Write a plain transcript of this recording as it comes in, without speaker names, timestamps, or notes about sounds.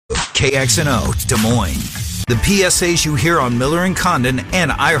KXNO Des Moines. The PSAs you hear on Miller and Condon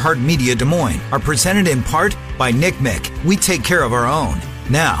and iHeartMedia Des Moines are presented in part by Nick Mick. We take care of our own.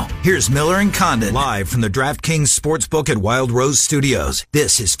 Now, here's Miller and Condon live from the DraftKings Sportsbook at Wild Rose Studios.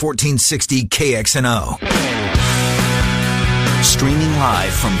 This is 1460 KXNO. Streaming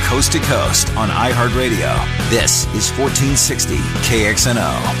live from coast to coast on iHeartRadio. This is 1460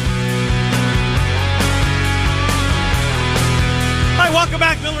 KXNO. Hi, welcome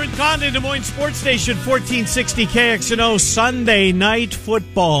back. Miller and Condon, Des Moines Sports Station, 1460 KXNO. Sunday night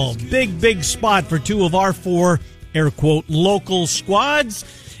football. Big spot for two of our four, air quote, local squads.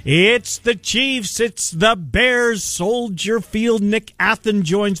 It's the Chiefs. It's the Bears. Soldier Field. Nick Athan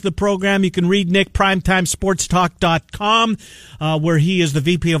joins the program. You can read Nick, primetimesportstalk.com, where he is the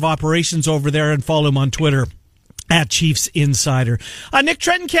VP of Operations over there, and follow him on Twitter at Chiefs Insider. Nick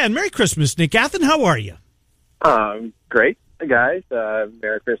Trenton-Ken, Merry Christmas. Nick Athan, how are you? Great. Guys,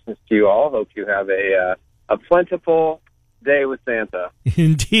 Merry Christmas to you all. Hope you have a plentiful day with Santa.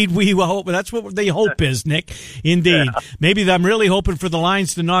 Indeed, we hope. That's what the hope is, Nick. Indeed. Yeah. Maybe I'm really hoping for the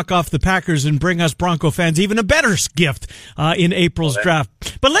Lions to knock off the Packers and bring us Bronco fans even a better gift in April's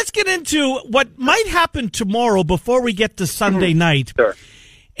draft. But let's get into what might happen tomorrow before we get to Sunday night. Sure.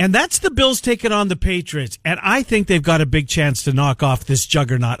 And that's the Bills taking on the Patriots. And I think they've got a big chance to knock off this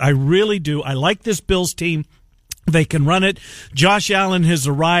juggernaut. I really do. I like this Bills team. They can run it. Josh Allen has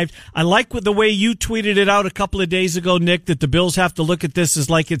arrived. I like the way you tweeted it out a couple of days ago, Nick, that the Bills have to look at this as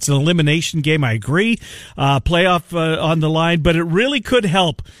like it's an elimination game. I agree. Playoff on the line, but it really could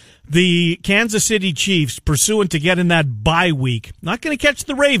help the Kansas City Chiefs pursuant to getting that bye week. Not going to catch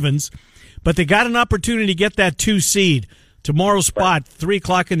the Ravens, but they got an opportunity to get that 2 seed. Tomorrow's spot, 3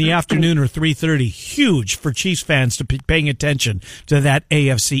 o'clock in the afternoon or 3:30. Huge for Chiefs fans to be paying attention to that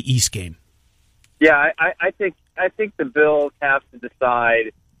AFC East game. Yeah, I think the Bills have to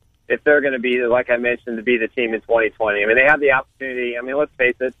decide if they're going to be, like I mentioned, to be the team in 2020. I mean, they have the opportunity. I mean, let's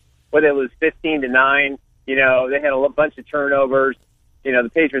face it, whether it was 15-9, they had a bunch of turnovers. The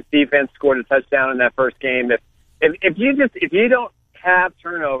Patriots defense scored a touchdown in that first game. If you don't have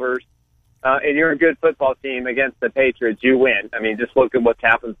turnovers and you're a good football team against the Patriots, you win. I mean, just look at what's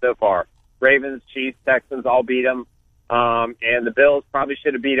happened so far. Ravens, Chiefs, Texans all beat them. And the Bills probably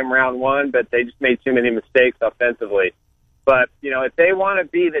should have beat them round one, but they just made too many mistakes offensively. But, if they want to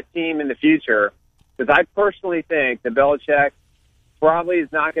be the team in the future, because I personally think that Belichick probably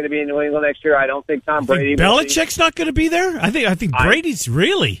is not going to be in New England next year. I don't think Tom Brady. Belichick's not going to be there? I think Brady's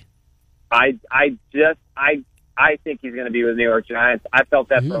really. I think he's going to be with the New York Giants. I felt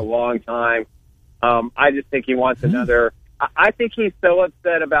that for a long time. I just think he wants another. I think he's so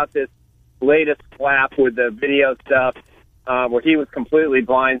upset about this latest slap with the video stuff, where he was completely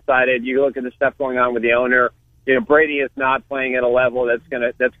blindsided. You look at the stuff going on with the owner. Brady is not playing at a level that's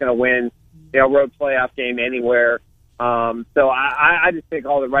gonna win, road playoff game anywhere. So I just think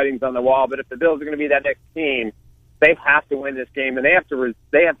all the writing's on the wall. But if the Bills are going to be that next team, they have to win this game, and they have to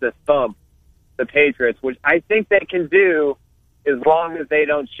thump the Patriots, which I think they can do as long as they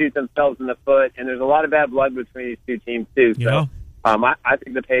don't shoot themselves in the foot. And there's a lot of bad blood between these two teams too. So. Yeah. I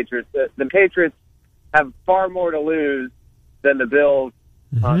think the Patriots have far more to lose than the Bills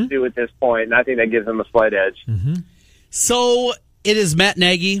do at this point, and I think that gives them a slight edge. Mm-hmm. So it is Matt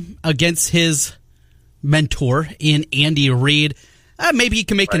Nagy against his mentor in Andy Reid. Maybe he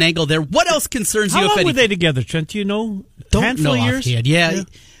can make an angle there. What else concerns you? How long were they together, Trent? Do you know? Don't know offhand. Yeah.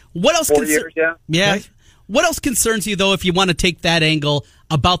 What else? 4 years. Yeah. Right. What else concerns you though? If you want to take that angle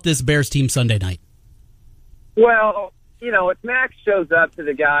about this Bears team Sunday night. Well. If Max shows up to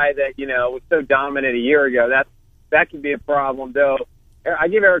the guy that, was so dominant a year ago, that could be a problem, though. I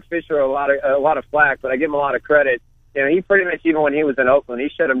give Eric Fisher a lot of flack, but I give him a lot of credit. He pretty much, even when he was in Oakland, he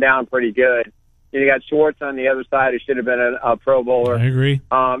shut him down pretty good. You got Schwartz on the other side, who should have been a Pro Bowler. I agree.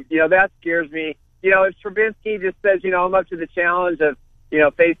 That scares me. If Trubinsky just says, I'm up to the challenge of,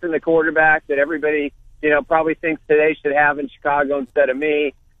 facing the quarterback that everybody, probably thinks today should have in Chicago instead of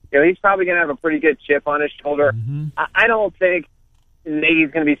me, he's probably going to have a pretty good chip on his shoulder. Mm-hmm. I don't think Nagy's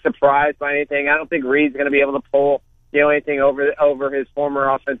going to be surprised by anything. I don't think Reed's going to be able to pull, anything over his former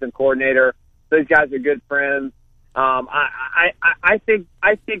offensive coordinator. Those guys are good friends. I think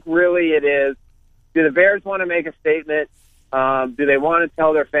really it is. Do the Bears want to make a statement? Do they want to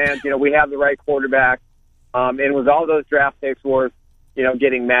tell their fans, we have the right quarterback? And was all those draft picks worth,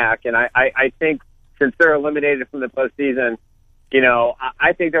 getting Mac? And I think since they're eliminated from the postseason,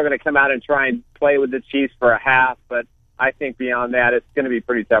 I think they're going to come out and try and play with the Chiefs for a half, but I think beyond that, it's going to be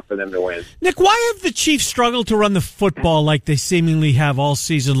pretty tough for them to win. Nick, why have the Chiefs struggled to run the football like they seemingly have all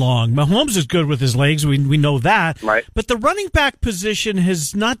season long? Mahomes is good with his legs. We know that. Right. But the running back position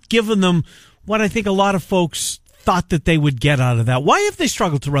has not given them what I think a lot of folks thought that they would get out of that. Why have they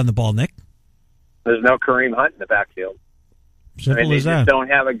struggled to run the ball, Nick? There's no Kareem Hunt in the backfield. Simple they as that. Just don't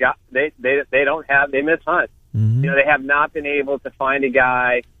have a guy. They miss Hunt. Mm-hmm. They have not been able to find a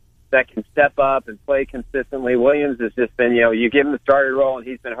guy that can step up and play consistently. Williams has just been, you give him the starter role and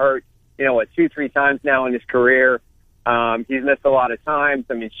he's been hurt, 2-3 times now in his career. He's missed a lot of times.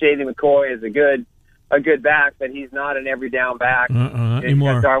 I mean, Shady McCoy is a good back, but he's not an every down back. You've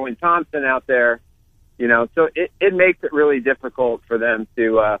got Darwin Thompson out there, so it makes it really difficult for them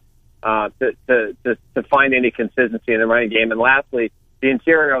to find any consistency in the running game. And lastly, the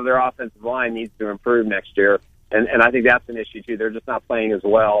interior of their offensive line needs to improve next year. And I think that's an issue, too. They're just not playing as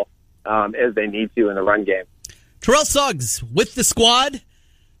well as they need to in the run game. Terrell Suggs with the squad.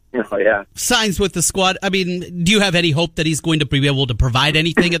 Oh, yeah. Signs with the squad. I mean, do you have any hope that he's going to be able to provide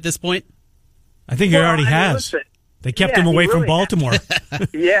anything at this point? I think he already has. Listen, they kept him away from Baltimore.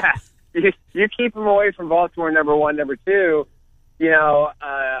 Yeah. You keep him away from Baltimore, number one. Number two,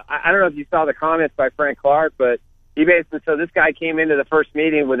 I don't know if you saw the comments by Frank Clark, but he basically, so this guy came into the first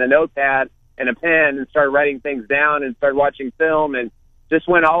meeting with a notepad and a pen and started writing things down and started watching film and just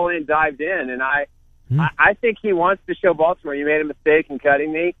went all in, dived in. And I think he wants to show Baltimore, you made a mistake in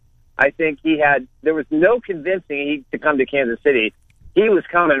cutting me. I think there was no convincing he to come to Kansas City. He was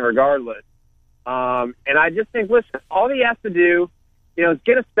coming regardless. And I just think, listen, all he has to do, is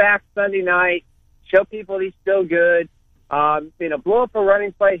get us back Sunday night, show people he's still good, blow up a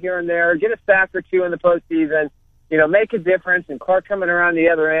running play here and there, get a sack or two in the postseason, make a difference, and Clark coming around the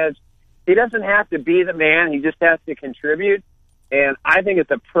other edge. He doesn't have to be the man. He just has to contribute. And I think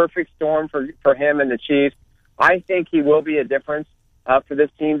it's a perfect storm for him and the Chiefs. I think he will be a difference for this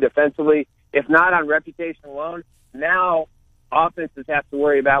team defensively, if not on reputation alone. Now offenses have to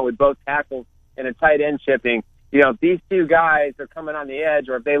worry about with both tackles and a tight end chipping. If these two guys are coming on the edge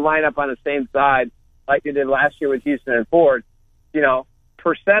or if they line up on the same side like they did last year with Houston and Ford,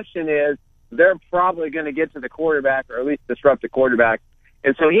 perception is they're probably going to get to the quarterback or at least disrupt the quarterback.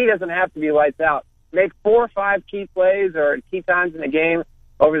 And so he doesn't have to be lights out. Make 4 or 5 key plays or key times in the game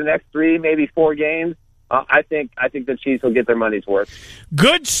over the next 3, maybe 4 games. I think the Chiefs will get their money's worth.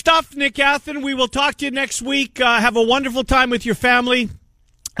 Good stuff, Nick Athan. We will talk to you next week. Have a wonderful time with your family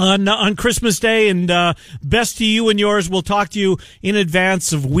on Christmas Day, and best to you and yours. We'll talk to you in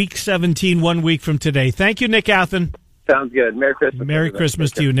advance of Week 17, 1 week from today. Thank you, Nick Athan. Sounds good. Merry Christmas. Merry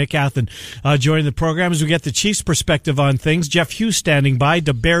Christmas to you, Nick Athan. Joining the program as we get the Chiefs' perspective on things. Jeff Hughes standing by,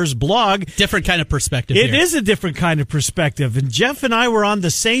 the Bears blog. Different kind of perspective. It is a different kind of perspective. And Jeff and I were on the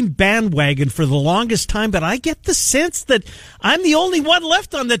same bandwagon for the longest time, but I get the sense that I'm the only one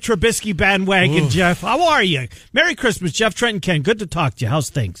left on the Trubisky bandwagon, Jeff. How are you? Merry Christmas, Jeff, Trent, and Ken. Good to talk to you. How's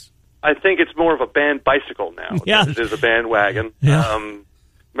things? I think it's more of a band bicycle now yeah. than it is a bandwagon. Yeah.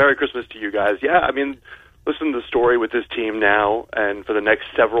 Merry Christmas to you guys. Yeah, I mean, listen to the story with this team now and for the next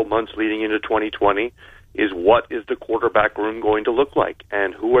several months leading into 2020 is what is the quarterback room going to look like,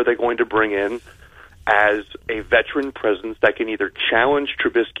 and who are they going to bring in as a veteran presence that can either challenge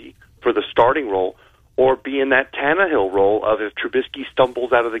Trubisky for the starting role or be in that Tannehill role of if Trubisky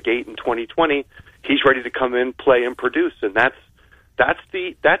stumbles out of the gate in 2020, he's ready to come in, play, and produce. And that's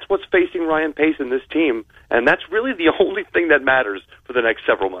what's facing Ryan Pace and this team, and that's really the only thing that matters for the next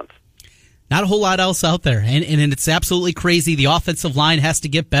several months. Not a whole lot else out there, and it's absolutely crazy. The offensive line has to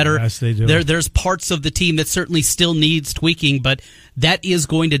get better. Yes, they do. There's parts of the team that certainly still needs tweaking, but that is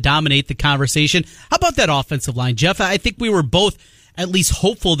going to dominate the conversation. How about that offensive line, Jeff? I think we were both at least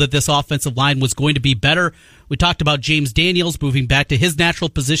hopeful that this offensive line was going to be better. We talked about James Daniels moving back to his natural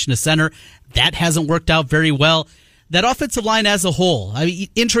position as center. That hasn't worked out very well. That offensive line as a whole, I mean,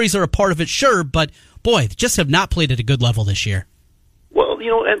 injuries are a part of it, sure, but boy, they just have not played at a good level this year. Well,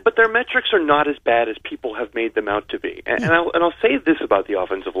 but their metrics are not as bad as people have made them out to be. And I'll say this about the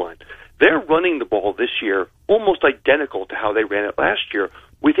offensive line. They're running the ball this year almost identical to how they ran it last year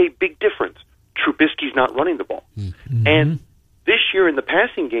with a big difference. Trubisky's not running the ball. Mm-hmm. And this year in the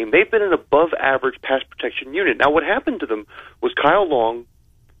passing game, they've been an above-average pass protection unit. Now, what happened to them was Kyle Long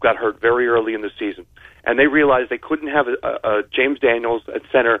got hurt very early in the season, and they realized they couldn't have a James Daniels at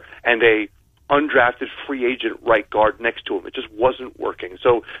center and a undrafted free agent right guard next to him. It just wasn't working.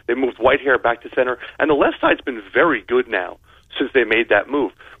 So they moved Whitehair back to center, and the left side's been very good now since they made that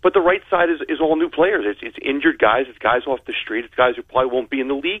move. But the right side is all new players. It's injured guys. It's guys off the street. It's guys who probably won't be in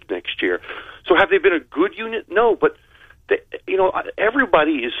the league next year. So have they been a good unit? No, but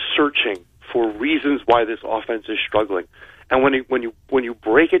everybody is searching for reasons why this offense is struggling. And when you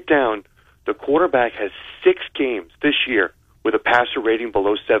break it down, the quarterback has 6 games this year with a passer rating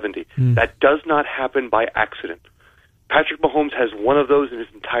below 70. That does not happen by accident. Patrick Mahomes has one of those in his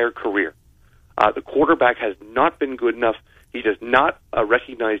entire career. The quarterback has not been good enough. He does not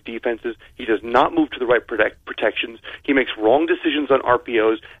recognize defenses. He does not move to the right protections. He makes wrong decisions on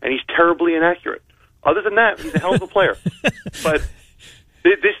RPOs, and he's terribly inaccurate. Other than that, he's a hell of a player. But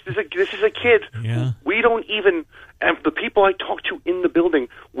this is a kid. Yeah. We don't even, and the people I talk to in the building,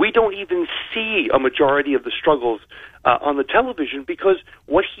 we don't even see a majority of the struggles on the television because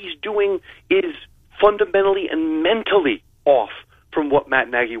what he's doing is fundamentally and mentally off from what Matt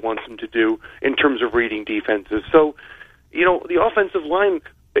Nagy wants him to do in terms of reading defenses. So, the offensive line,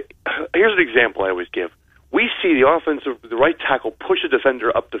 here's an example I always give. We see the right tackle push a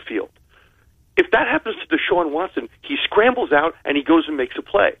defender up the field. If that happens to Deshaun Watson, he scrambles out and he goes and makes a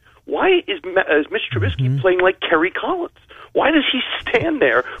play. Why is Mitch Trubisky playing like Kerry Collins? Why does he stand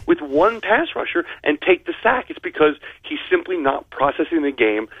there with one pass rusher and take the sack? It's because he's simply not processing the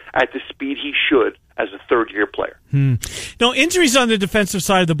game at the speed he should as a third-year player. No, injuries on the defensive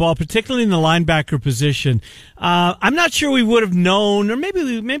side of the ball, particularly in the linebacker position. I'm not sure we would have known, or maybe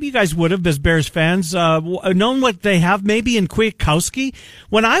you guys would have as Bears fans, known what they have maybe in Kwiatkowski.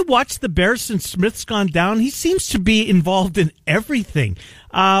 When I watch the Bears since Smith's gone down, he seems to be involved in everything.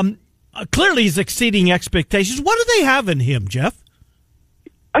 Clearly he's exceeding expectations. What do they have in him, Jeff?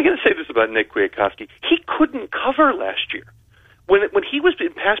 I got to say this about Nick Kwiatkowski. He couldn't cover last year. When he was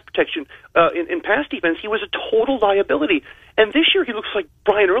in pass protection, in pass defense, he was a total liability. And this year he looks like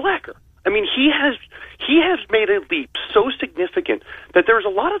Brian Urlacher. I mean, he has made a leap so significant that there's a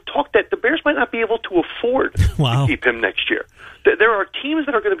lot of talk that the Bears might not be able to afford to keep him next year. There are teams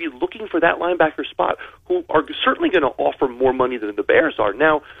that are going to be looking for that linebacker spot who are certainly going to offer more money than the Bears are.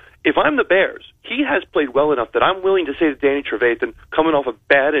 Now, if I'm the Bears, he has played well enough that I'm willing to say to Danny Trevathan, coming off a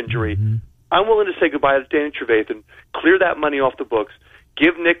bad injury, I'm willing to say goodbye to Danny Trevathan, clear that money off the books,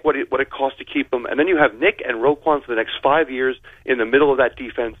 give Nick what it costs to keep him, and then you have Nick and Roquan for the next 5 years in the middle of that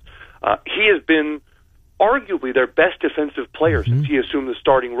defense. He has been arguably their best defensive player since he assumed the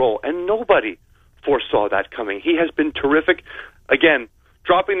starting role, and nobody foresaw that coming. He has been terrific. Again,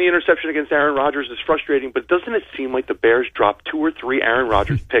 dropping the interception against Aaron Rodgers is frustrating, but doesn't it seem like the Bears drop 2 or 3 Aaron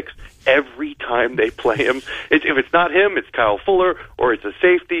Rodgers picks every time they play him? If it's not him, it's Kyle Fuller or it's a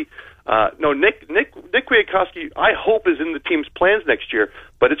safety. No, Nick Kwiatkowski, I hope, is in the team's plans next year,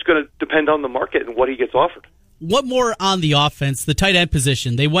 but it's going to depend on the market and what he gets offered. What more on the offense, the tight end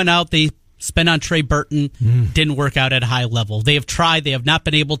position? They went out, they spent on Trey Burton, didn't work out at a high level. They have tried, they have not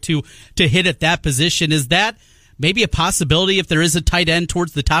been able to hit at that position. Is that maybe a possibility if there is a tight end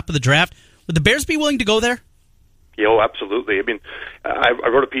towards the top of the draft? Would the Bears be willing to go there? Yeah, oh, absolutely. I mean, I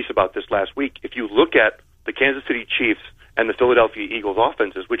wrote a piece about this last week. If you look at the Kansas City Chiefs and the Philadelphia Eagles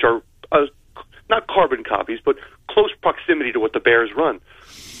offenses, which are not carbon copies, but close proximity to what the Bears run,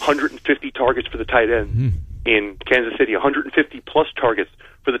 150 targets for the tight ends in Kansas City, 150-plus targets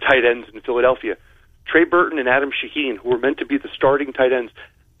for the tight ends in Philadelphia. Trey Burton and Adam Shaheen, who were meant to be the starting tight ends,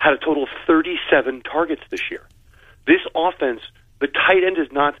 had a total of 37 targets this year. This offense, the tight end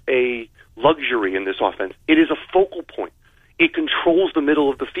is not a luxury in this offense. It is a focal point. It controls the middle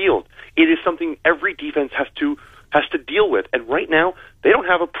of the field. It is something every defense has to deal with. And right now, they don't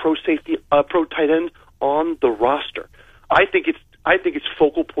have a pro tight end on the roster. I think it's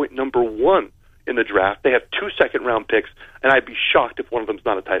focal point number 1 in the draft. They have 2 second-round picks, and I'd be shocked if one of them's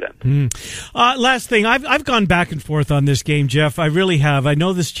not a tight end. Last thing, I've gone back and forth on this game, Jeff. I really have. I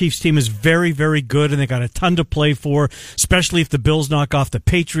know this Chiefs team is very, very good, and they got a ton to play for, especially if the Bills knock off the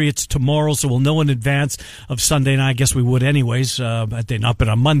Patriots tomorrow, so we'll know in advance of Sunday night. I guess we would anyways, had they not been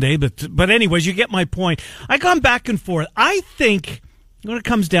on Monday. But anyways, you get my point. I've gone back and forth. I think what it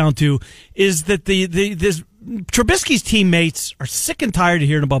comes down to is that this Trubisky's teammates are sick and tired of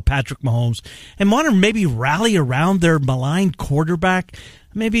hearing about Patrick Mahomes and want to maybe rally around their maligned quarterback.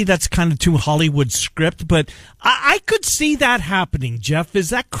 Maybe that's kind of too Hollywood script, but I could see that happening, Jeff. Is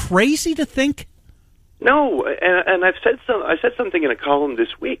that crazy to think? No, and I said something in a column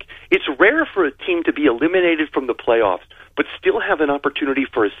this week. It's rare for a team to be eliminated from the playoffs, but still have an opportunity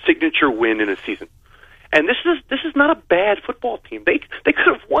for a signature win in a season. And this is not a bad football team. They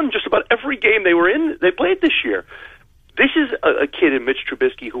could have won just about every game they played this year. This is a kid in Mitch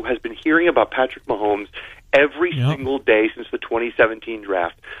Trubisky who has been hearing about Patrick Mahomes every single day since the 2017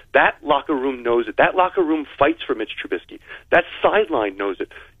 draft. That locker room knows it. That locker room fights for Mitch Trubisky. That sideline knows it.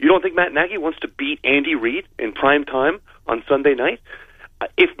 You don't think Matt Nagy wants to beat Andy Reid in prime time on Sunday night?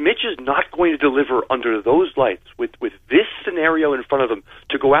 if Mitch is not going to deliver under those lights with this scenario in front of him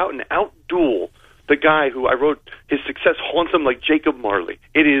to go out and out-duel the guy who I wrote his success haunts him like Jacob Marley.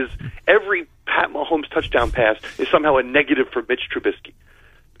 It is every Pat Mahomes touchdown pass is somehow a negative for Mitch Trubisky.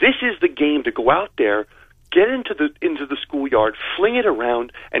 This is the game to go out there, get into the schoolyard, fling it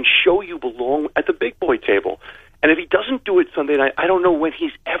around, and show you belong at the big boy table. And if he doesn't do it Sunday night, I don't know when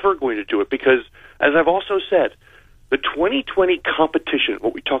he's ever going to do it because, as I've also said, the 2020 competition,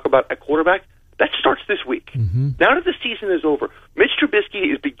 what we talk about at quarterback, that starts this week. Mm-hmm. Now that the season is over, Mitch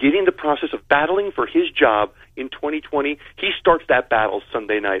Trubisky is beginning the process of battling for his job in 2020. He starts that battle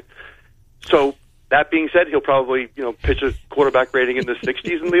Sunday night. So that being said, he'll probably pitch a quarterback rating in the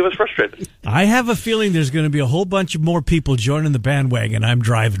 60s and leave us frustrated. I have a feeling there's going to be a whole bunch of more people joining the bandwagon. I'm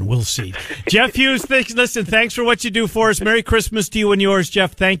driving. We'll see. Jeff Hughes, thanks for what you do for us. Merry Christmas to you and yours,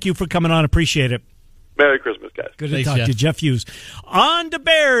 Jeff. Thank you for coming on. Appreciate it. Merry Christmas, guys. Good to talk to you, Jeff Hughes. On to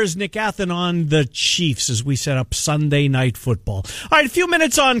Bears, Nick Athen on the Chiefs as we set up Sunday Night Football. All right, a few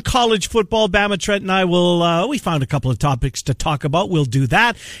minutes on college football. Bama, Trent, and I will, we found a couple of topics to talk about. We'll do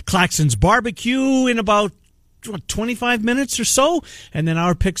that. Claxon's Barbecue in about 25 minutes or so, and then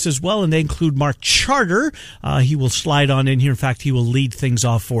our picks as well, and they include Mark Charter. He will slide on in here. In fact, he will lead things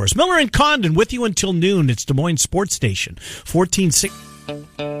off for us. Miller and Condon with you until noon. It's Des Moines Sports Station, 1460.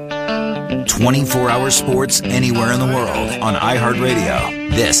 24-hour sports anywhere in the world on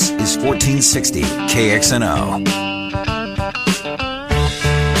iHeartRadio. This is 1460 KXNO.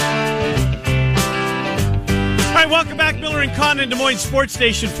 All right, welcome back. Miller and Condon, Des Moines Sports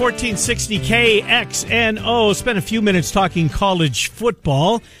Station, 1460 KXNO. Spent a few minutes talking college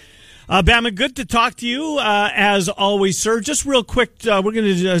football. Bama, good to talk to you, as always, sir. Just real quick, we're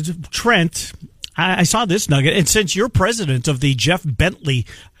going to, Trent, I saw this nugget, and since you're president of the Jake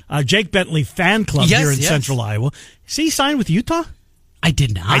Bentley fan club here in Central Iowa, is he signed with Utah? I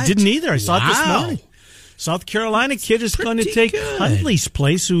did not. I didn't either. I saw it this morning. South Carolina kid is going to take Huntley's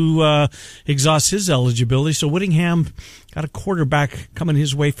place, who exhausts his eligibility. So Whittingham got a quarterback coming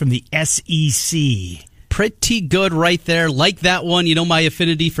his way from the SEC. Pretty good right there. Like that one. You know my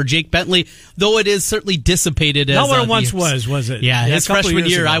affinity for Jake Bentley, though it is certainly dissipated. Not what it once was it? Yeah, his freshman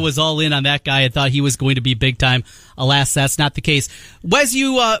year, I was all in on that guy. I thought he was going to be big time. Alas, that's not the case. As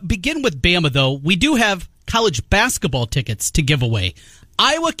you begin with Bama, though, we do have college basketball tickets to give away.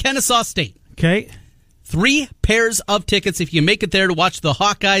 Iowa, Kennesaw State. Okay. 3 pairs of tickets if you make it there to watch the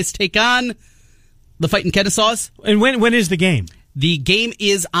Hawkeyes take on the Fighting Kennesaws. And when is the game? The game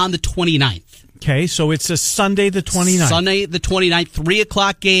is on the 29th. Okay, so it's a Sunday the 29th. Sunday the 29th, 3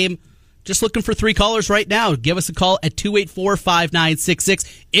 o'clock game. Just looking for 3 callers right now. Give us a call at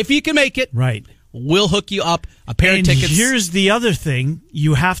 284-5966. If you can make it, right, we'll hook you up a pair of tickets. Here's the other thing.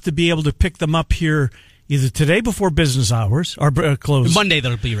 You have to be able to pick them up here either today before business hours or close. Monday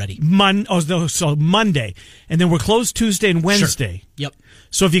they'll be ready. So Monday. And then we're closed Tuesday and Wednesday. Sure. Yep.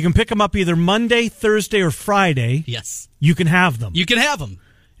 So if you can pick them up either Monday, Thursday, or Friday, yes, you can have them. You can have them.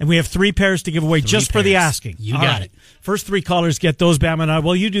 And we have 3 pairs to give away for the asking. You got it. First 3 callers get those, Bama and I.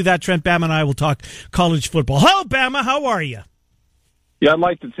 Well, you do that, Trent. Bama and I will talk college football. Hello, Bama. How are you? Yeah, I'd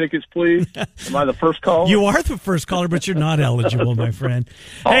like the tickets, please. Am I the first caller? You are the first caller, but you're not eligible, my friend.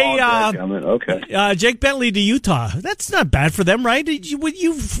 Okay. Jake Bentley to Utah. That's not bad for them, right?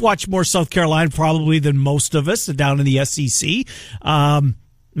 You've watched more South Carolina probably than most of us down in the SEC.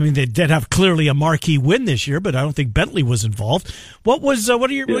 I mean, they did have clearly a marquee win this year, but I don't think Bentley was involved. What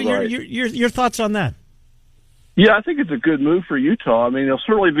are your thoughts on that? Yeah, I think it's a good move for Utah. I mean, it'll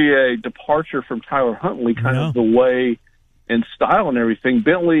certainly be a departure from Tyler Huntley, kind of the way and style and everything.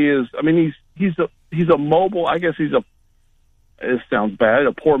 Bentley is, I mean, he's a mobile. I guess it sounds bad,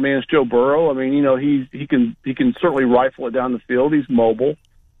 a poor man's Joe Burrow. I mean, he can certainly rifle it down the field. He's mobile.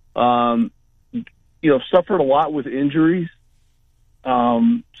 Suffered a lot with injuries.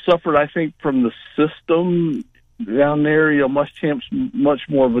 Suffered, I think, from the system down there. Muschamp's much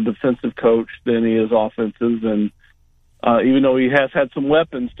more of a defensive coach than he is offensive, and even though he has had some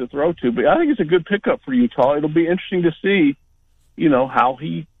weapons to throw to, but I think it's a good pickup for Utah. It'll be interesting to see, how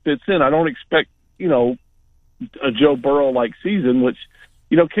he fits in. I don't expect, a Joe Burrow-like season, which,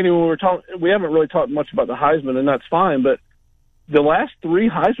 Kenny, when we're talking, we haven't really talked much about the Heisman, and that's fine, but the last 3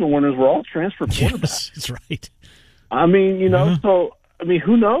 Heisman winners were all transfer quarterbacks. Yes, that's right. I mean, so,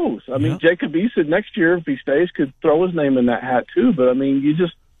 who knows? I mean, Jacob Eason next year, if he stays, could throw his name in that hat too. But, I mean,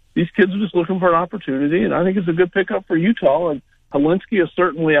 these kids are just looking for an opportunity, and I think it's a good pickup for Utah. And Helinski has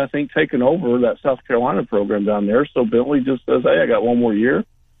certainly, I think, taken over that South Carolina program down there. So Bentley just says, hey, I got one more year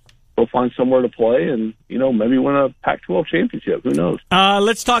he'll find somewhere to play and, maybe win a Pac-12 championship. Who knows?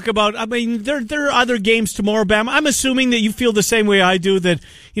 Let's talk about, there are other games tomorrow, Bam. I'm assuming that you feel the same way I do, that,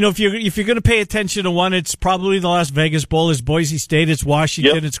 if you're going to pay attention to one, it's probably the Las Vegas Bowl, it's Boise State, it's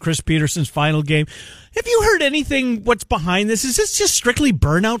Washington, Yep. It's Chris Peterson's final game. Have you heard anything, what's behind this? Is this just strictly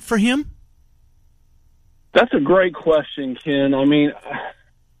burnout for him? That's a great question, Ken.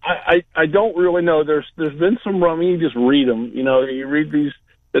 I don't really know. There's been some you just read them. You read these,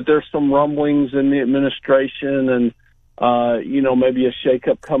 that there's some rumblings in the administration and, maybe a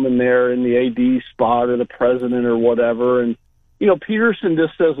shakeup coming there in the AD spot or the president or whatever. And, Peterson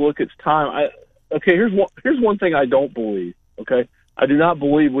just says, look, it's time. Here's one thing I don't believe. Okay. I do not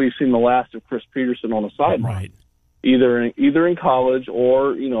believe we've seen the last of Chris Peterson on a sideline. Right. Either in college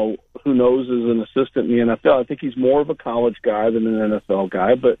or, who knows, as an assistant in the NFL. I think he's more of a college guy than an NFL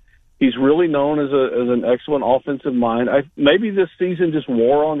guy, but he's really known as an excellent offensive mind. Maybe this season just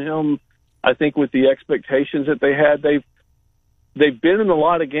wore on him. I think with the expectations that they had, they've been in a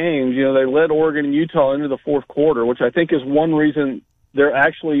lot of games. They led Oregon and Utah into the fourth quarter, which I think is one reason they're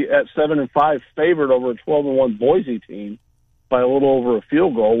actually at 7-5 favored over a 12-1 Boise team by a little over a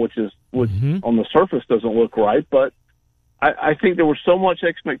field goal, which on the surface doesn't look right. But I think there was so much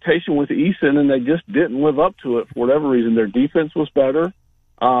expectation with Eason, and they just didn't live up to it for whatever reason. Their defense was better,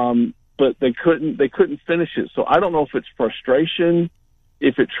 but they couldn't finish it. So I don't know if it's frustration,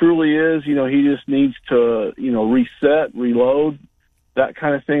 if it truly is, he just needs to, reset, reload, that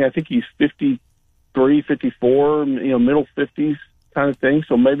kind of thing. I think he's 53, 54, middle 50s kind of thing.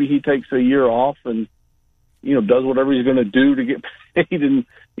 So maybe he takes a year off and, does whatever he's going to do to get paid and,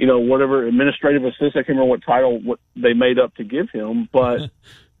 whatever administrative assistant, I can't remember what title what they made up to give him. But,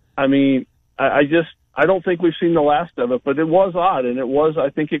 I don't think we've seen the last of it. But it was odd, and I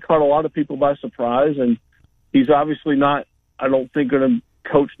think it caught a lot of people by surprise. And he's obviously not, I don't think, going to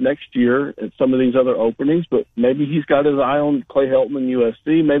coach next year at some of these other openings. But maybe he's got his eye on Clay Helton,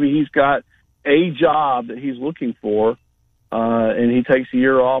 USC. Maybe he's got a job that he's looking for. And he takes a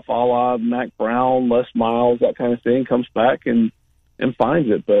year off, a la Mac Brown, Les Miles, that kind of thing, comes back and finds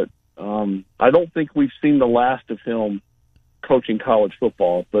it. But I don't think we've seen the last of him coaching college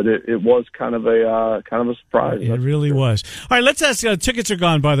football. But it was kind of a surprise. It really was. All right, let's ask. Tickets are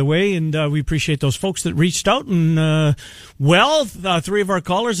gone, by the way, and we appreciate those folks that reached out. And three of our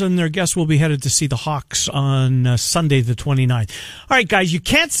callers and their guests will be headed to see the Hawks on Sunday, the 29th. All right, guys, you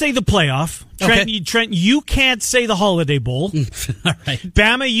can't say the playoff. Trent, you can't say the Holiday Bowl. All right.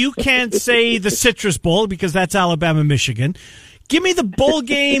 Bama, you can't say the Citrus Bowl because that's Alabama, Michigan. Give me the bowl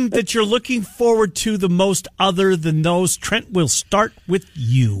game that you're looking forward to the most other than those. Trent, we'll start with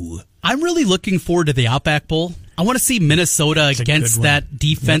you. I'm really looking forward to the Outback Bowl. I want to see Minnesota against that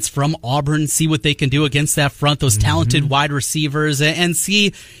defense from Auburn, see what they can do against that front, those talented wide receivers, and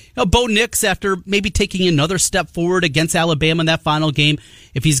see Bo Nix, after maybe taking another step forward against Alabama in that final game,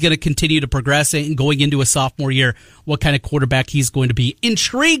 if he's going to continue to progress and going into a sophomore year, what kind of quarterback he's going to be.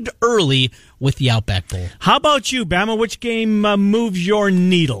 Intrigued early with the Outback Bowl. How about you, Bama? Which game moves your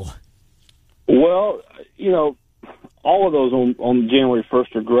needle? Well, all of those on January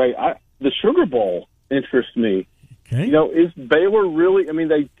 1st are great. The Sugar Bowl interests me. Okay. Is Baylor really?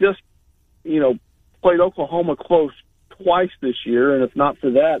 They just, played Oklahoma close twice this year, and if not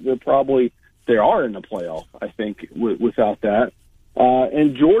for that, they are in the playoff, I think, without that.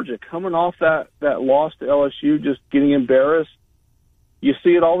 And Georgia, coming off that loss to LSU, just getting embarrassed. You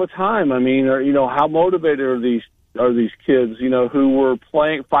see it all the time. How motivated are these kids, who were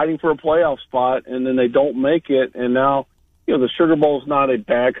fighting for a playoff spot, and then they don't make it, and now, the Sugar Bowl is not a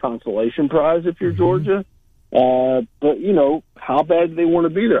bad consolation prize if you're Georgia. But, how bad do they want to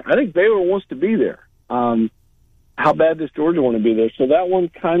be there? I think Baylor wants to be there. How bad does Georgia want to be there? So that one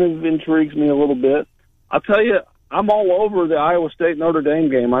kind of intrigues me a little bit. I'll tell you, I'm all over the Iowa State-Notre Dame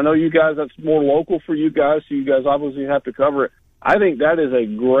game. I know you guys, that's more local for you guys, so you guys obviously have to cover it. I think that is a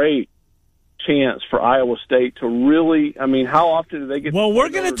great chance for Iowa State to really, how often do they get? Well, we're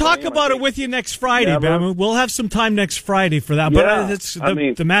going to talk about it with you next Friday, Bama. We'll have some time next Friday for that. But it's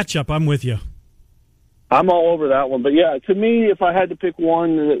the matchup. I'm with you. I'm all over that one. But yeah, to me, if I had to pick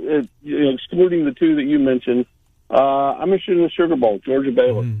one, excluding the two that you mentioned, I'm interested in the Sugar Bowl, Georgia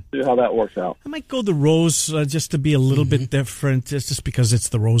Baylor. See how that works out. I might go the Rose just to be a little bit different, just because it's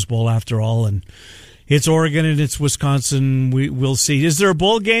the Rose Bowl after all, and it's Oregon and it's Wisconsin. We'll see. Is there a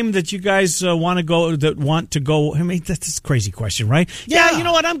bowl game that you guys want to go? That's a crazy question, right? Yeah. You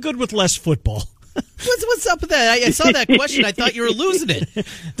know what? I'm good with less football. What's up with that? I saw that question. I thought you were losing it.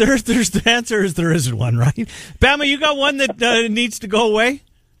 There's the answer is there isn't one, right? Bama, you got one that needs to go away?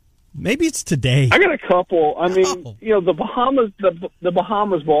 Maybe it's today. I got a couple. I mean, the Bahamas, the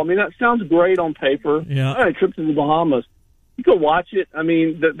Bahamas Bowl. I mean, that sounds great on paper. Yeah. All right, trip to the Bahamas. You go watch it. I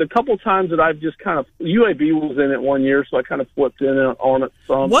mean, the couple times that I've just kind of UAB was in it one year, so I kind of flipped in on it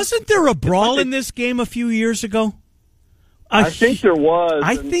some. Wasn't there a brawl in this game a few years ago? I think there was.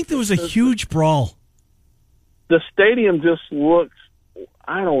 I think there was a huge brawl. The stadium just looks,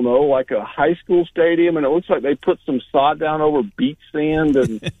 I don't know, like a high school stadium, and it looks like they put some sod down over beach sand.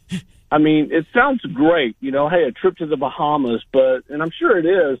 And I mean, it sounds great, hey, a trip to the Bahamas, and I'm sure it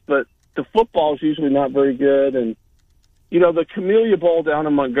is, but the football is usually not very good. And, the Camellia Bowl down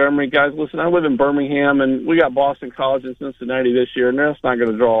in Montgomery, guys, listen, I live in Birmingham, and we got Boston College and Cincinnati this year, and that's not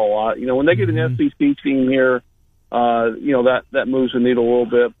going to draw a lot. When they get an SEC team here, that moves the needle a little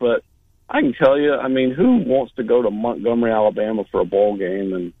bit, but I can tell you, I mean, who wants to go to Montgomery, Alabama for a bowl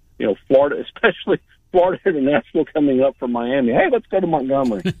game? And, Florida, especially Florida International coming up from Miami. Hey, let's go to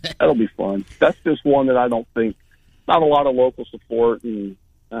Montgomery. That'll be fun. That's just one that I don't think, not a lot of local support. And,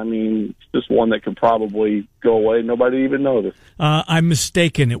 I mean, it's just one that could probably go away. Nobody even noticed. I'm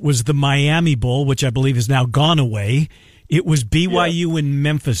mistaken. It was the Miami Bowl, which I believe has now gone away. It was BYU in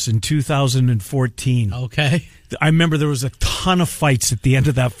Memphis in 2014. Okay. I remember there was a ton of fights at the end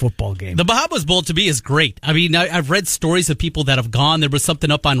of that football game. The Bahamas Bowl, to me, is great. I mean, I've read stories of people that have gone. There was something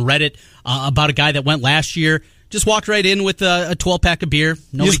up on Reddit about a guy that went last year. Just walked right in with a 12-pack of beer.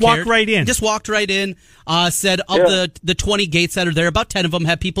 Nobody just walked cared. right in. Just walked right in. Said of the 20 gates that are there, about 10 of them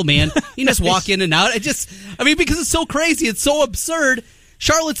have people manned. You just walk in and out. Because it's so crazy. It's so absurd.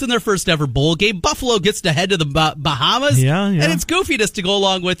 Charlotte's in their first ever bowl game. Buffalo gets to head to the Bahamas. Yeah. And it's goofiness to go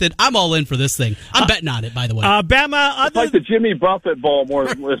along with it. I'm all in for this thing. I'm betting on it, by the way. Bama, it's like the Jimmy Buffett Bowl, more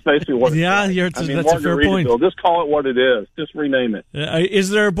is basically what it's like. That's a fair point. Just call it what it is. Just rename it.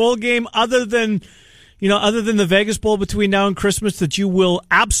 Is there a bowl game other than the Vegas Bowl between now and Christmas that you will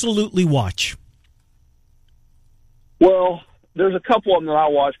absolutely watch? Well, there's a couple of them that I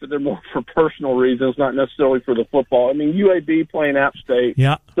watch, but they're more for personal reasons, not necessarily for the football. I mean, UAB playing App State.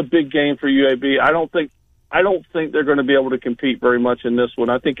 Yeah. It's a big game for UAB. I don't think they're going to be able to compete very much in this one.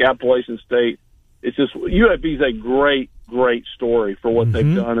 I think Appalachian State, it's just UAB is a great, great story for what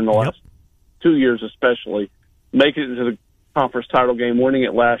they've done in the last 2 years, especially making it into the conference title game, winning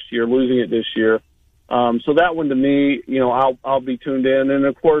it last year, losing it this year. So that one to me, I'll be tuned in. And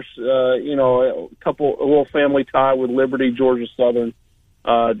of course, a little family tie with Liberty, Georgia Southern,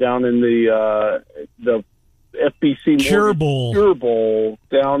 down in the FBC Cure Bowl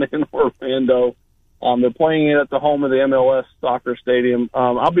down in Orlando. They're playing it at the home of the MLS soccer stadium.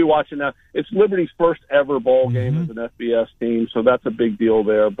 I'll be watching that. It's Liberty's first ever bowl game as an FBS team, so that's a big deal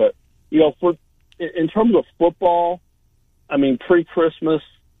there. But, in terms of football, I mean, pre-Christmas,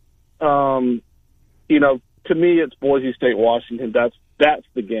 to me, it's Boise State, Washington. That's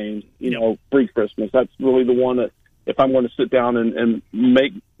the game, pre-Christmas. That's really the one that if I'm going to sit down and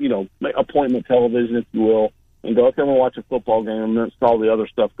make appointment television, if you will, and go, okay, I'm going to watch a football game, and then all the other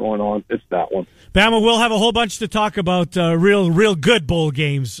stuff going on, it's that one. Bama, we'll have a whole bunch to talk about real good bowl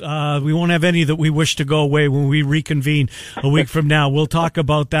games. We won't have any that we wish to go away when we reconvene a week from now. We'll talk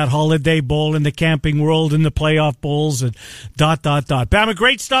about that Holiday Bowl and the Camping World and the playoff bowls and ... Bama,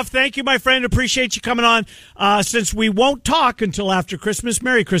 great stuff. Thank you, my friend. Appreciate you coming on. Since we won't talk until after Christmas,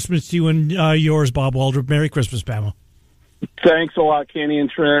 Merry Christmas to you and yours, Bob Waldrop. Merry Christmas, Bama. Thanks a lot, Kenny and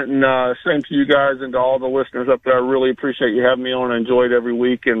Trent, and same to you guys and to all the listeners up there. I really appreciate you having me on. I enjoy it every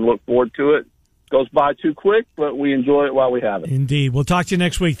week and look forward to it. Goes by too quick, but we enjoy it while we have it. Indeed. We'll talk to you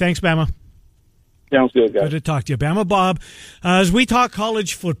next week. Thanks, Bama. Sounds good, guys. Good to talk to you. Bama Bob, as we talk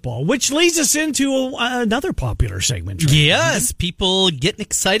college football, which leads us into another popular segment. Right? Yes, people getting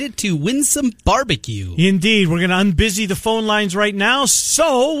excited to win some barbecue. Indeed. We're going to unbusy the phone lines right now,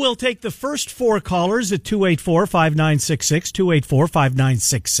 so we'll take the first four callers at 284-5966,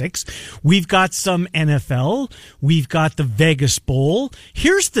 284-5966. We've got some NFL. We've got the Vegas Bowl.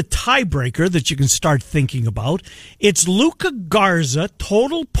 Here's the tiebreaker that you can start thinking about. It's Luka Garza,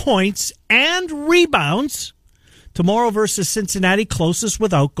 total points and rebounds tomorrow versus Cincinnati, closest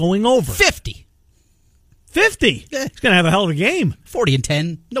without going over. 50. 50? Yeah. He's going to have a hell of a game.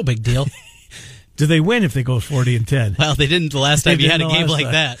 40-10, no big deal. Do they win if they go 40-10? Well, they didn't the last time you had a game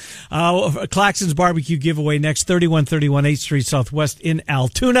like that. Claxon's Barbecue giveaway next, 3131 8th Street Southwest in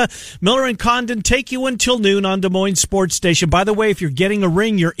Altoona. Miller and Condon take you until noon on Des Moines Sports Station. By the way, if you're getting a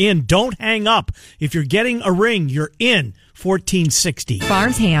ring, you're in. Don't hang up. If you're getting a ring, you're in. 1460.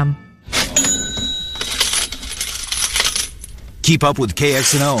 Farms Ham. Keep up with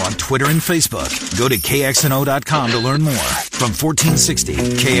KXNO on Twitter and Facebook. Go to KXNO.com to learn more. From 1460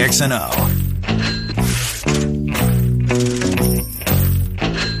 KXNO.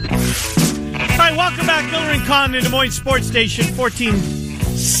 Condon, Des Moines Sports Station,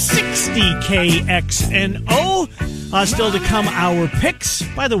 1460 KXNO. Still to come, our picks.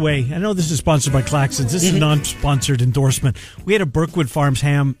 By the way, I know this is sponsored by Claxons. This is a non-sponsored endorsement. We had a Brookwood Farms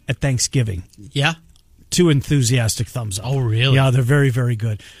ham at Thanksgiving. Yeah. 2 enthusiastic thumbs up. Oh, really? Yeah, they're very, very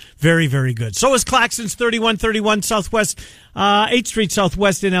good. Very, very good. So is Claxons, 3131 Southwest, 8th Street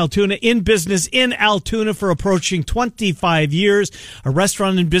Southwest in Altoona. In business in Altoona for approaching 25 years. A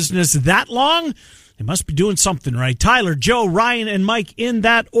restaurant in business that long? They must be doing something right. Tyler, Joe, Ryan, and Mike in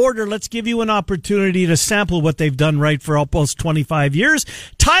that order. Let's give you an opportunity to sample what they've done right for almost 25 years.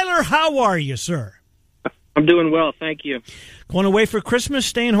 Tyler, how are you, sir? I'm doing well, thank you. Going away for Christmas?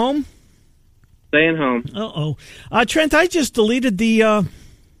 Staying home? Staying home. Uh-oh. Trent, I just deleted the...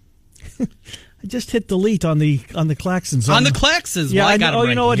 I just hit delete on the Claxons. On the Claxons? Yeah, well, I got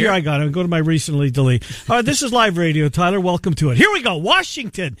you know what? Here I got it. Go to my recently delete. All right, this is live radio, Tyler. Welcome to it. Here we go.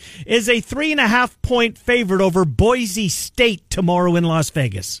 Washington is a 3.5-point favorite over Boise State tomorrow in Las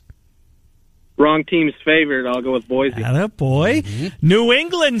Vegas. Wrong team's favored. I'll go with Boise. Atta boy. Mm-hmm. New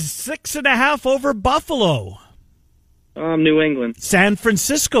England 6.5 over Buffalo. New England. San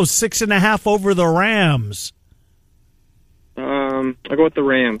Francisco 6.5 over the Rams. I'll go with the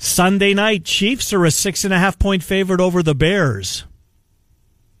Rams. Sunday night, Chiefs are a 6.5-point favorite over the Bears.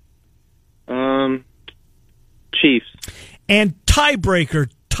 Chiefs. And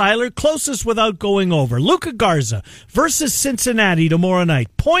tiebreaker, Tyler, closest without going over. Luka Garza versus Cincinnati tomorrow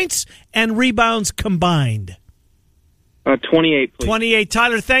night. Points and rebounds combined. 28, please. 28.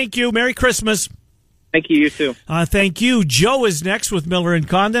 Tyler, thank you. Merry Christmas. Thank you. You too. Thank you. Joe is next with Miller and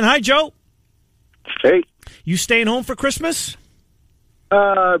Condon. Hi, Joe. Hey. You staying home for Christmas?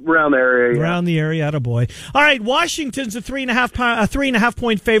 Around the area. Yeah. Around the area, attaboy. All right, Washington's a 3.5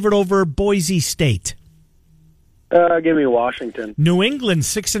 point favorite over Boise State. Give me Washington. New England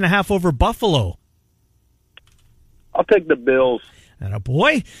 6.5 over Buffalo. I'll take the Bills.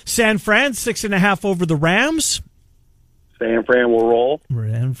 Attaboy. San Fran 6.5 over the Rams. San Fran will roll.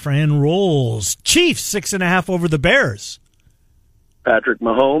 San Fran rolls. Chiefs 6.5 over the Bears. Patrick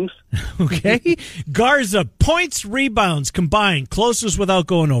Mahomes. Okay. Garza, points, rebounds combined. Closest without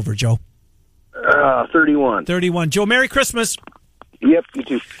going over, Joe. 31. 31. Joe, Merry Christmas. Yep, you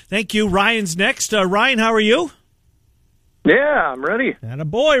too. Thank you. Ryan's next. Ryan, how are you? Yeah, I'm ready.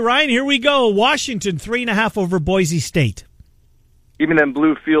 Attaboy, Ryan, here we go. Washington 3.5 over Boise State. Even them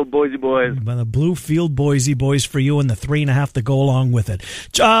Bluefield Boise boys. By the Bluefield Boise boys for you and the 3.5 to go along with it.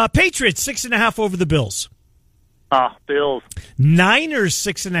 Patriots 6.5 over the Bills. Bills. Niners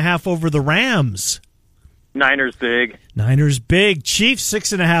 6.5 over the Rams. Niners big. Niners big. Chiefs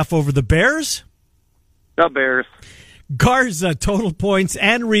 6.5 over the Bears. The Bears. Garza, total points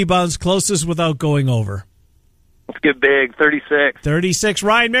and rebounds closest without going over. Let's get big. 36. 36.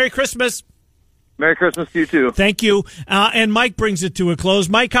 Ryan, Merry Christmas. Merry Christmas to you too. Thank you. And Mike brings it to a close.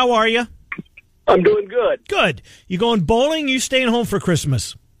 Mike, how are you? I'm doing good. Good. You going bowling? You staying home for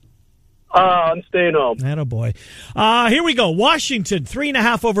Christmas? I'm staying home. Attaboy. Here we go. Washington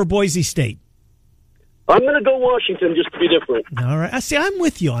 3.5 over Boise State. I'm going to go Washington just to be different. All right. See, I'm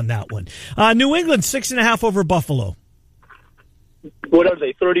with you on that one. New England 6.5 over Buffalo. What are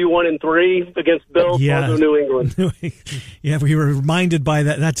they, 31-3 against Bills? Yeah. Also New England. Yeah, we were reminded by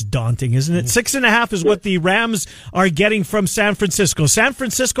that. That's daunting, isn't it? 6.5 is what the Rams are getting from San Francisco. San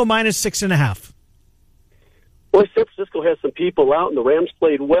Francisco minus 6.5. Well, San Francisco has some people out, and the Rams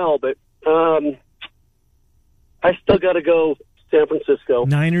played well, but I still got to go San Francisco.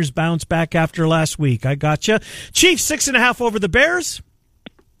 Niners bounce back after last week. I gotcha. Chiefs 6.5 over the Bears.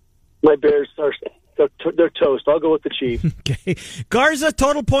 My Bears are they're toast. I'll go with the Chiefs. Okay. Garza,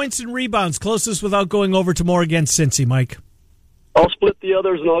 total points and rebounds. Closest without going over tomorrow against Cincy, Mike. I'll split the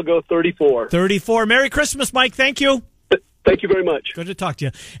others, and I'll go 34. 34. Merry Christmas, Mike. Thank you. Thank you very much. Good to talk to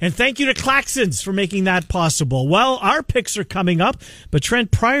you. And thank you to Claxons for making that possible. Well, our picks are coming up, but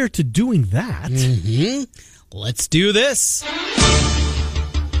Trent, prior to doing that... Let's do this.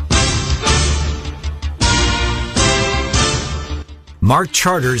 Mark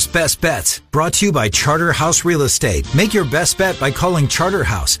Charter's Best Bets, brought to you by Charter House Real Estate. Make your best bet by calling Charter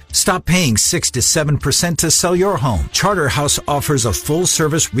House. Stop paying 6 to 7% to sell your home. Charter House offers a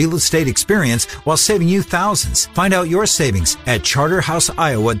full-service real estate experience while saving you thousands. Find out your savings at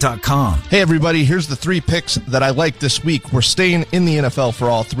charterhouseiowa.com. Hey everybody, here's the 3 picks that I like this week. We're staying in the NFL for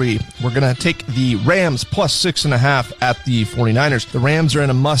all 3. We're going to take the Rams plus 6.5 at the 49ers. The Rams are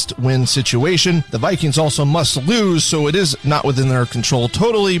in a must-win situation. The Vikings also must lose, so it is not within their control control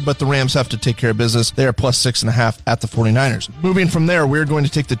totally, but the Rams have to take care of business. They are plus 6.5 at the 49ers. Moving from there, we're going to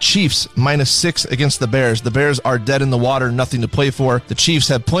take the Chiefs -6 against the Bears. The Bears are dead in the water, nothing to play for. The Chiefs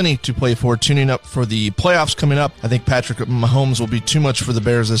have plenty to play for, tuning up for the playoffs coming up. I think Patrick Mahomes will be too much for the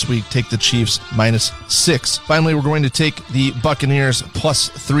Bears this week. Take the Chiefs -6. Finally, we're going to take the Buccaneers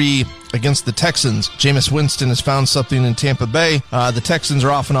 +3 against the Texans. Jameis Winston has found something in Tampa Bay. The Texans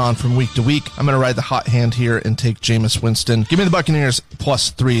are off and on from week to week. I'm going to ride the hot hand here and take Jameis Winston. Give me the Buccaneers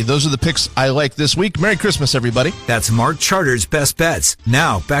 +3. Those are the picks I like this week. Merry Christmas, everybody. That's Mark Charter's best bets.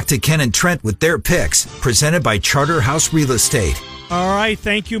 Now, back to Ken and Trent with their picks, presented by Charterhouse Real Estate. All right,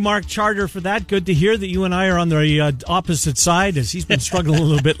 thank you, Mark Charter, for that. Good to hear that you and I are on the opposite side, as he's been struggling a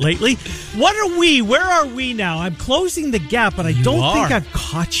little bit lately. What are we? Where are we now? I'm closing the gap, but I don't think I've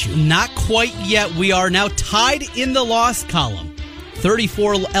caught you. Not quite yet. We are now tied in the loss column.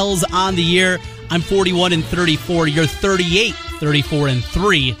 34 L's on the year. I'm 41-34. You're 38,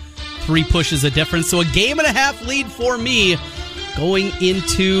 34-3. 3 pushes a difference. So a 1.5 lead for me going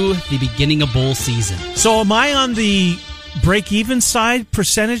into the beginning of bowl season. So am I on the break-even side,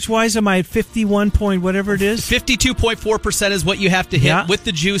 percentage-wise? Am I at 51 point whatever it is? 52.4% is what you have to hit with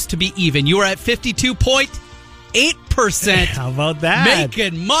the juice to be even. You are at 52.8%. How about that?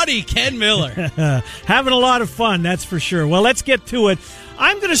 Making money, Ken Miller. Having a lot of fun, that's for sure. Well, let's get to it.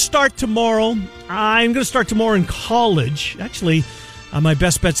 I'm going to start tomorrow. In college. Actually, my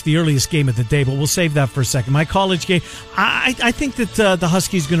best bet's the earliest game of the day, but we'll save that for a second. My college game, I think that the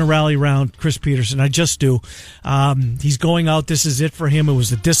Huskies going to rally around Chris Peterson. I just do. He's going out. This is it for him. It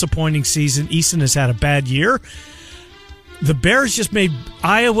was a disappointing season. Easton has had a bad year. The Bears just made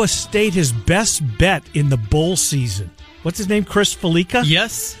Iowa State his best bet in the bowl season. What's his name? Chris Felica?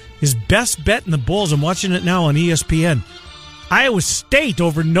 Yes. His best bet in the bowls. I'm watching it now on ESPN. Iowa State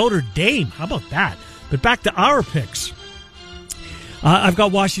over Notre Dame. How about that? But back to our picks. I've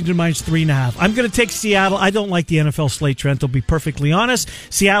got Washington -3.5. I'm going to take Seattle. I don't like the NFL slate, Trent. I'll be perfectly honest.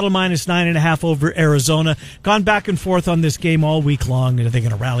 Seattle -9.5 over Arizona. Gone back and forth on this game all week long. They're going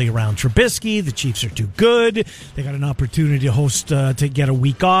to rally around Trubisky. The Chiefs are too good. They got an opportunity to host to get a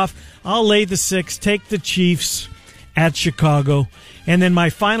week off. I'll lay the 6. Take the Chiefs at Chicago. And then my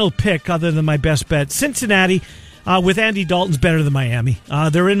final pick, other than my best bet, Cincinnati. With Andy Dalton's better than Miami.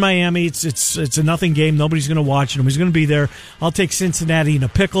 They're in Miami. It's a nothing game. Nobody's going to watch it. Nobody's going to be there. I'll take Cincinnati in a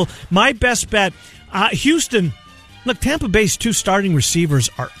pickle. My best bet, Houston. Look, Tampa Bay's 2 starting receivers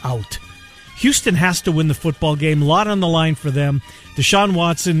are out. Houston has to win the football game. A lot on the line for them. Deshaun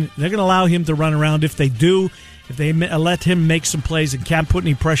Watson, they're going to allow him to run around. If they do, if they let him make some plays and can't put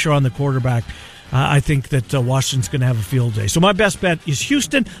any pressure on the quarterback, I think that Washington's going to have a field day. So my best bet is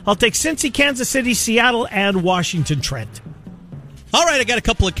Houston. I'll take Cincy, Kansas City, Seattle, and Washington, Trent. All right, I got a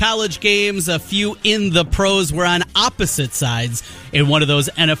couple of college games, a few in the pros. We're on opposite sides in one of those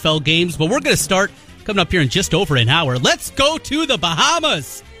NFL games, but we're going to start coming up here in just over an hour. Let's go to the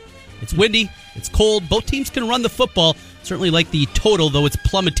Bahamas. It's windy. It's cold. Both teams can run the football. Certainly like the total, though it's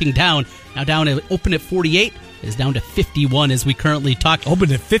plummeting down. Now down at open at 48. It is down to 51 as we currently talk.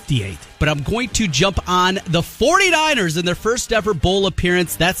 Open at 58. But I'm going to jump on the 49ers in their first ever bowl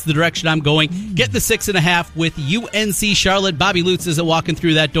appearance. That's the direction I'm going. Get the 6.5 with UNC Charlotte. Bobby Lutz isn't walking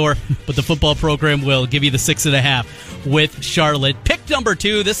through that door, but the football program will give you the 6.5 with Charlotte. Pick number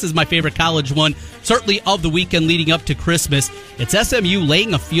 2. This is my favorite college one, certainly of the weekend leading up to Christmas. It's SMU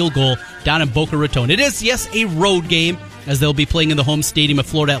laying a field goal down in Boca Raton. It is, yes, a road game as they'll be playing in the home stadium of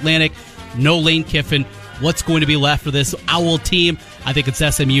Florida Atlantic. No Lane Kiffin. What's going to be left for this Owl team? I think it's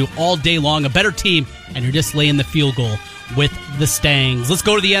SMU all day long. A better team, and you're just laying the field goal with the Stangs. Let's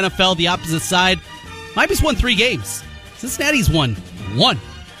go to the NFL, the opposite side. Miami's won 3 games. Cincinnati's won 1.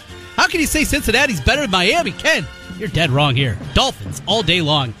 How can you say Cincinnati's better than Miami? Ken, you're dead wrong here. Dolphins all day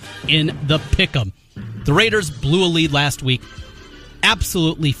long in the pick'em. The Raiders blew a lead last week.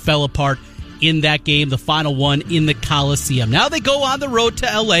 Absolutely fell apart in that game, the final one in the Coliseum. Now they go on the road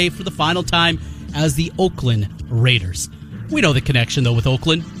to L.A. for the final time as the Oakland Raiders. We know the connection, though, with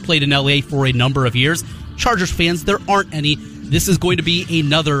Oakland. Played in L.A. for a number of years. Chargers fans, there aren't any. This is going to be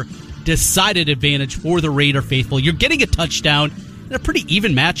another decided advantage for the Raider faithful. You're getting a touchdown in a pretty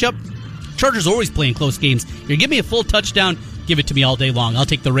even matchup. Chargers always playing close games. You give me a full touchdown, give it to me all day long. I'll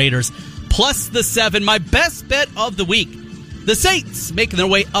take the Raiders. Plus the 7, my best bet of the week. The Saints making their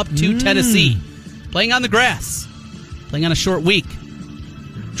way up to Tennessee. Playing on the grass. Playing on a short week.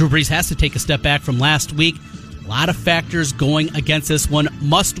 Drew Brees has to take a step back from last week. A lot of factors going against this one.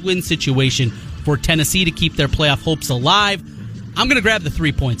 Must-win situation for Tennessee to keep their playoff hopes alive. I'm going to grab the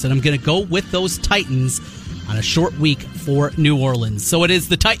 3 points, and I'm going to go with those Titans on a short week for New Orleans. So it is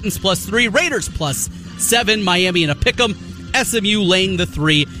the Titans plus 3, Raiders plus 7, Miami in a pick'em. SMU laying the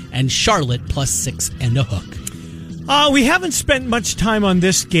 3, and Charlotte +6 and a hook. We haven't spent much time on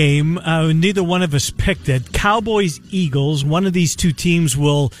this game. Neither one of us picked it. Cowboys-Eagles. One of these two teams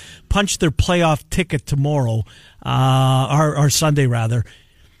will punch their playoff ticket tomorrow, or Sunday, rather.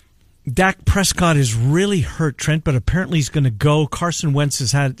 Dak Prescott is really hurt, Trent, but apparently he's going to go. Carson Wentz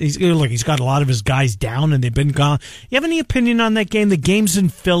he's got a lot of his guys down, and they've been gone. You have any opinion on that game? The game's in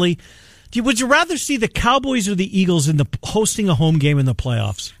Philly. Would you rather see the Cowboys or the Eagles hosting a home game in the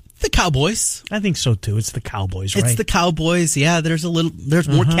playoffs? The Cowboys. I think so too. It's the Cowboys, right? It's the Cowboys. Yeah, there's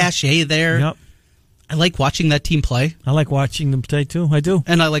more cachet there. Yep. I like watching that team play. I like watching them play too. I do.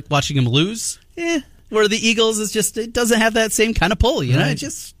 And I like watching them lose. Where the Eagles it doesn't have that same kind of pull, you know? Right.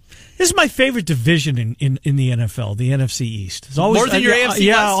 This is my favorite division in the NFL, the NFC East. It's always more than your AFC West?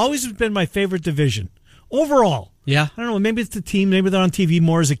 Yeah, always has been my favorite division. Overall. Yeah. I don't know, maybe it's the team, maybe they're on TV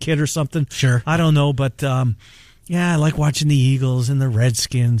more as a kid or something. Sure. I don't know, but I like watching the Eagles and the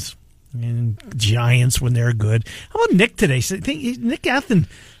Redskins and Giants when they're good. How about Nick today? Nick Athen,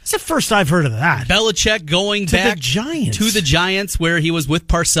 it's the first I've heard of that. Belichick going back to the Giants where he was with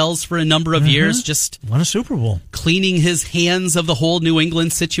Parcells for a number of years, just won a Super Bowl. Cleaning his hands of the whole New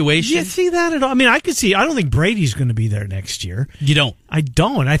England situation. Do you see that at all? I mean, I don't think Brady's going to be there next year. You don't? I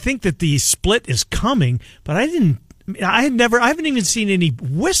don't. I think that the split is coming, but I haven't even seen any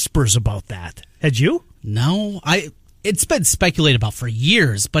whispers about that. Had you? No, it's been speculated about for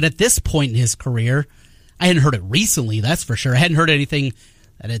years, but at this point in his career, I hadn't heard it recently, that's for sure. I hadn't heard anything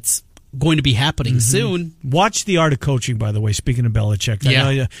that it's going to be happening soon. Watch The Art of Coaching, by the way, speaking of Belichick.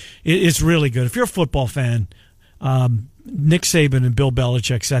 Yeah. It's really good. If you're a football fan, Nick Saban and Bill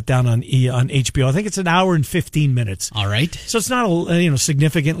Belichick sat down on HBO. I think it's an hour and 15 minutes. All right. So it's not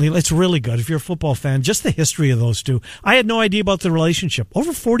significantly. It's really good. If you're a football fan, just the history of those two. I had no idea about the relationship.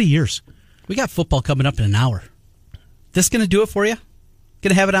 Over 40 years. We got football coming up in an hour. This going to do it for you?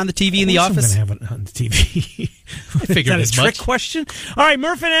 Going to have it on the TV in the office? I'm going to have it on the TV. I figured Is that a trick question? All right,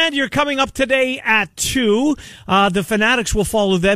 Murph and Ed, you're coming up today at 2. The Fanatics will follow them.